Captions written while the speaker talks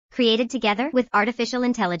created together with artificial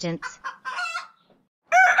intelligence.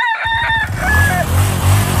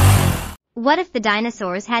 What if the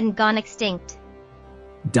dinosaurs hadn't gone extinct?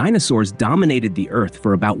 Dinosaurs dominated the Earth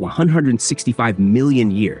for about 165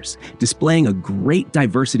 million years, displaying a great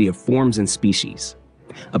diversity of forms and species.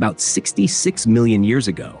 About 66 million years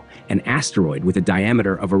ago, an asteroid with a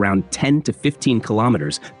diameter of around 10 to 15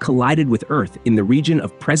 kilometers collided with Earth in the region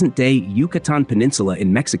of present-day Yucatan Peninsula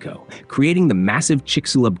in Mexico, creating the massive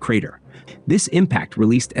Chicxulub crater. This impact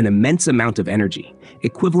released an immense amount of energy,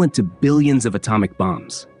 equivalent to billions of atomic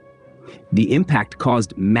bombs. The impact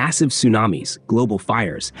caused massive tsunamis, global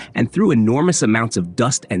fires, and threw enormous amounts of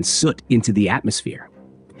dust and soot into the atmosphere.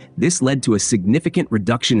 This led to a significant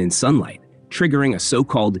reduction in sunlight, triggering a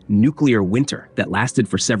so-called nuclear winter that lasted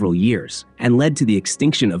for several years and led to the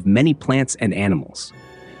extinction of many plants and animals.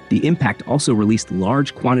 The impact also released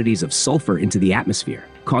large quantities of sulfur into the atmosphere,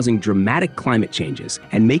 causing dramatic climate changes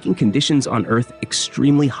and making conditions on Earth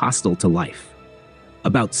extremely hostile to life.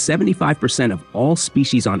 About 75% of all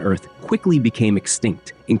species on Earth quickly became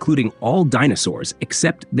extinct, including all dinosaurs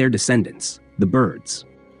except their descendants, the birds.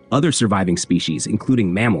 Other surviving species,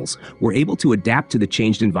 including mammals, were able to adapt to the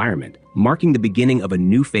changed environment, marking the beginning of a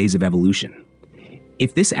new phase of evolution.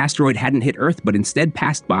 If this asteroid hadn't hit Earth but instead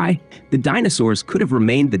passed by, the dinosaurs could have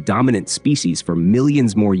remained the dominant species for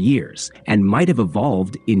millions more years and might have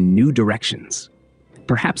evolved in new directions.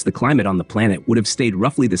 Perhaps the climate on the planet would have stayed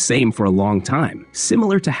roughly the same for a long time,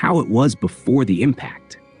 similar to how it was before the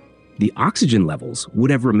impact. The oxygen levels would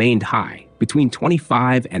have remained high, between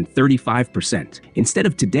 25 and 35%, instead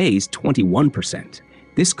of today's 21%.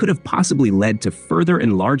 This could have possibly led to further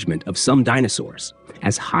enlargement of some dinosaurs,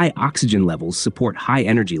 as high oxygen levels support high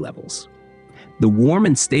energy levels. The warm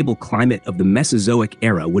and stable climate of the Mesozoic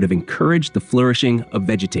era would have encouraged the flourishing of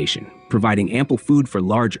vegetation, providing ample food for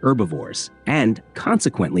large herbivores, and,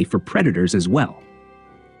 consequently, for predators as well.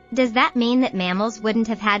 Does that mean that mammals wouldn't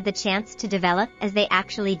have had the chance to develop as they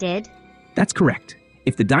actually did? That's correct.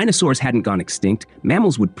 If the dinosaurs hadn't gone extinct,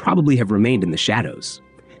 mammals would probably have remained in the shadows.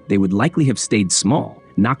 They would likely have stayed small,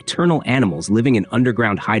 nocturnal animals living in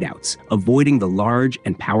underground hideouts, avoiding the large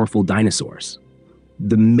and powerful dinosaurs.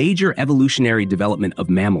 The major evolutionary development of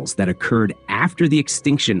mammals that occurred after the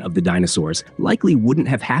extinction of the dinosaurs likely wouldn't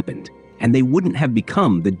have happened, and they wouldn't have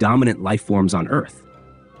become the dominant life forms on Earth.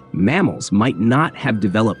 Mammals might not have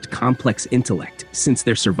developed complex intellect, since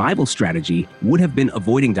their survival strategy would have been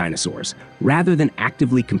avoiding dinosaurs rather than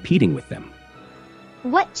actively competing with them.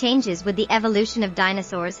 What changes would the evolution of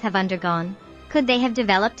dinosaurs have undergone? Could they have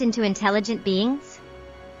developed into intelligent beings?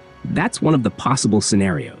 That's one of the possible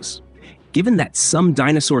scenarios. Given that some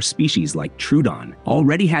dinosaur species like Troodon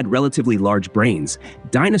already had relatively large brains,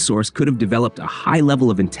 dinosaurs could have developed a high level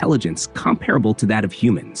of intelligence comparable to that of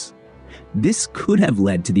humans. This could have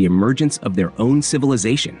led to the emergence of their own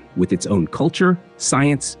civilization with its own culture,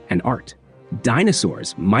 science, and art.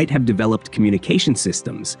 Dinosaurs might have developed communication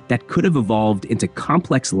systems that could have evolved into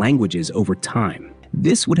complex languages over time.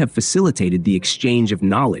 This would have facilitated the exchange of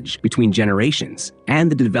knowledge between generations and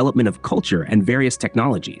the development of culture and various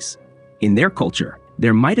technologies. In their culture,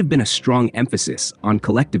 there might have been a strong emphasis on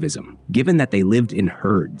collectivism, given that they lived in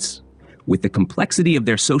herds. With the complexity of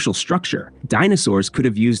their social structure, dinosaurs could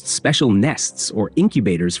have used special nests or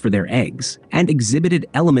incubators for their eggs, and exhibited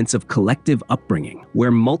elements of collective upbringing,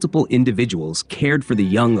 where multiple individuals cared for the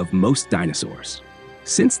young of most dinosaurs.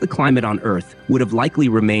 Since the climate on Earth would have likely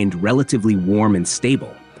remained relatively warm and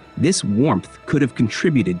stable, this warmth could have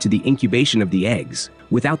contributed to the incubation of the eggs,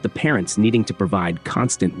 without the parents needing to provide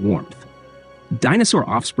constant warmth. Dinosaur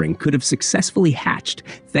offspring could have successfully hatched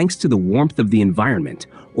thanks to the warmth of the environment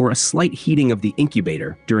or a slight heating of the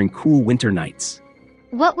incubator during cool winter nights.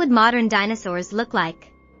 What would modern dinosaurs look like?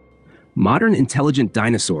 Modern intelligent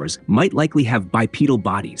dinosaurs might likely have bipedal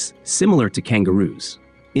bodies, similar to kangaroos.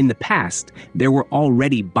 In the past, there were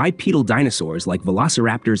already bipedal dinosaurs like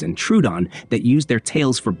velociraptors and Troodon that used their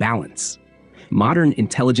tails for balance. Modern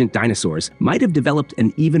intelligent dinosaurs might have developed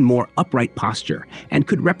an even more upright posture and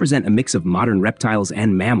could represent a mix of modern reptiles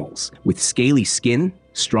and mammals, with scaly skin,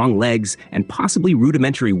 strong legs, and possibly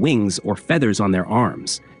rudimentary wings or feathers on their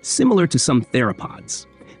arms, similar to some theropods.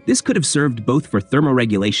 This could have served both for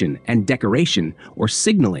thermoregulation and decoration or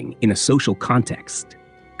signaling in a social context.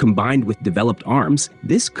 Combined with developed arms,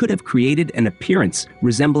 this could have created an appearance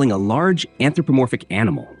resembling a large anthropomorphic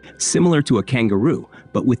animal, similar to a kangaroo,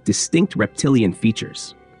 but with distinct reptilian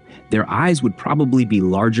features. Their eyes would probably be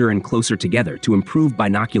larger and closer together to improve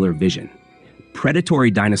binocular vision. Predatory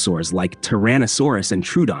dinosaurs like Tyrannosaurus and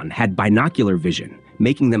Troodon had binocular vision,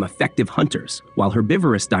 making them effective hunters, while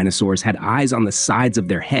herbivorous dinosaurs had eyes on the sides of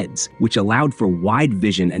their heads, which allowed for wide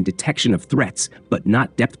vision and detection of threats, but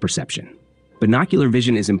not depth perception. Binocular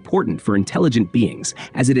vision is important for intelligent beings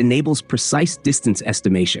as it enables precise distance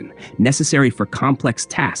estimation, necessary for complex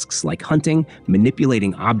tasks like hunting,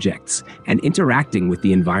 manipulating objects, and interacting with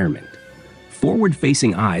the environment.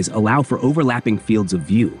 Forward-facing eyes allow for overlapping fields of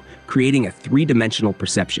view, creating a three-dimensional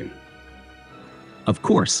perception. Of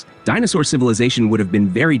course, dinosaur civilization would have been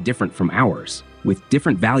very different from ours, with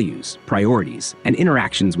different values, priorities, and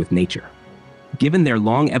interactions with nature. Given their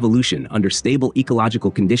long evolution under stable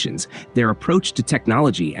ecological conditions, their approach to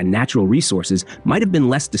technology and natural resources might have been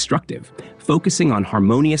less destructive, focusing on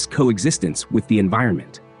harmonious coexistence with the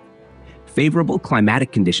environment. Favorable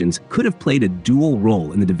climatic conditions could have played a dual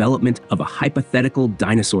role in the development of a hypothetical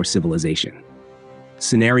dinosaur civilization.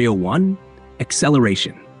 Scenario 1: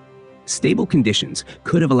 acceleration. Stable conditions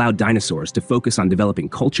could have allowed dinosaurs to focus on developing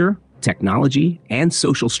culture, technology, and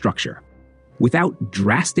social structure. Without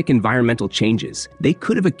drastic environmental changes, they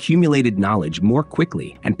could have accumulated knowledge more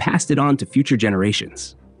quickly and passed it on to future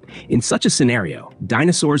generations. In such a scenario,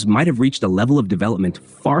 dinosaurs might have reached a level of development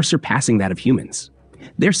far surpassing that of humans.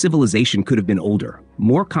 Their civilization could have been older,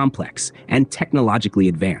 more complex, and technologically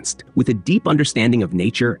advanced, with a deep understanding of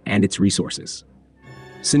nature and its resources.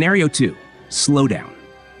 Scenario 2: slowdown.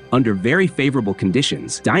 Under very favorable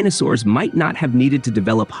conditions, dinosaurs might not have needed to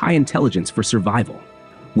develop high intelligence for survival.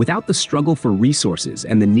 Without the struggle for resources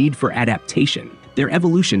and the need for adaptation, their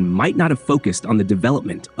evolution might not have focused on the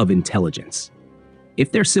development of intelligence.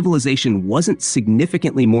 If their civilization wasn't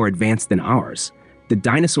significantly more advanced than ours, the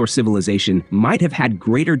dinosaur civilization might have had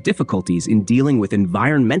greater difficulties in dealing with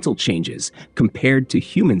environmental changes compared to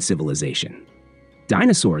human civilization.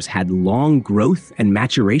 Dinosaurs had long growth and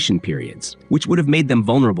maturation periods, which would have made them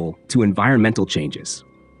vulnerable to environmental changes.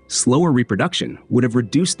 Slower reproduction would have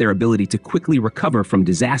reduced their ability to quickly recover from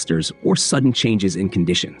disasters or sudden changes in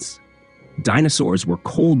conditions. Dinosaurs were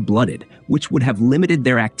cold-blooded, which would have limited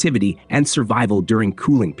their activity and survival during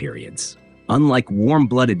cooling periods. Unlike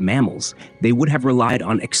warm-blooded mammals, they would have relied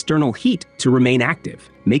on external heat to remain active,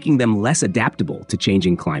 making them less adaptable to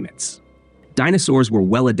changing climates. Dinosaurs were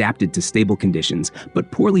well adapted to stable conditions,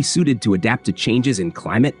 but poorly suited to adapt to changes in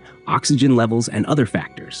climate, oxygen levels, and other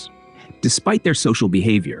factors. Despite their social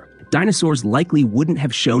behavior, dinosaurs likely wouldn't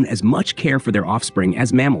have shown as much care for their offspring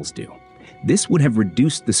as mammals do. This would have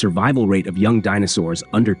reduced the survival rate of young dinosaurs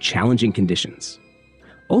under challenging conditions.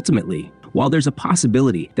 Ultimately, while there's a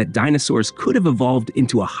possibility that dinosaurs could have evolved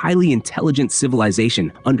into a highly intelligent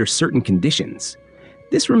civilization under certain conditions,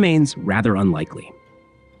 this remains rather unlikely.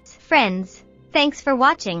 Friends, thanks for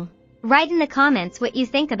watching. Write in the comments what you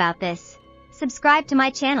think about this. Subscribe to my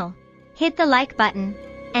channel. Hit the like button.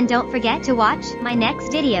 And don't forget to watch my next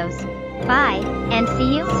videos. Bye, and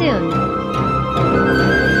see you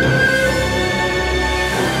soon.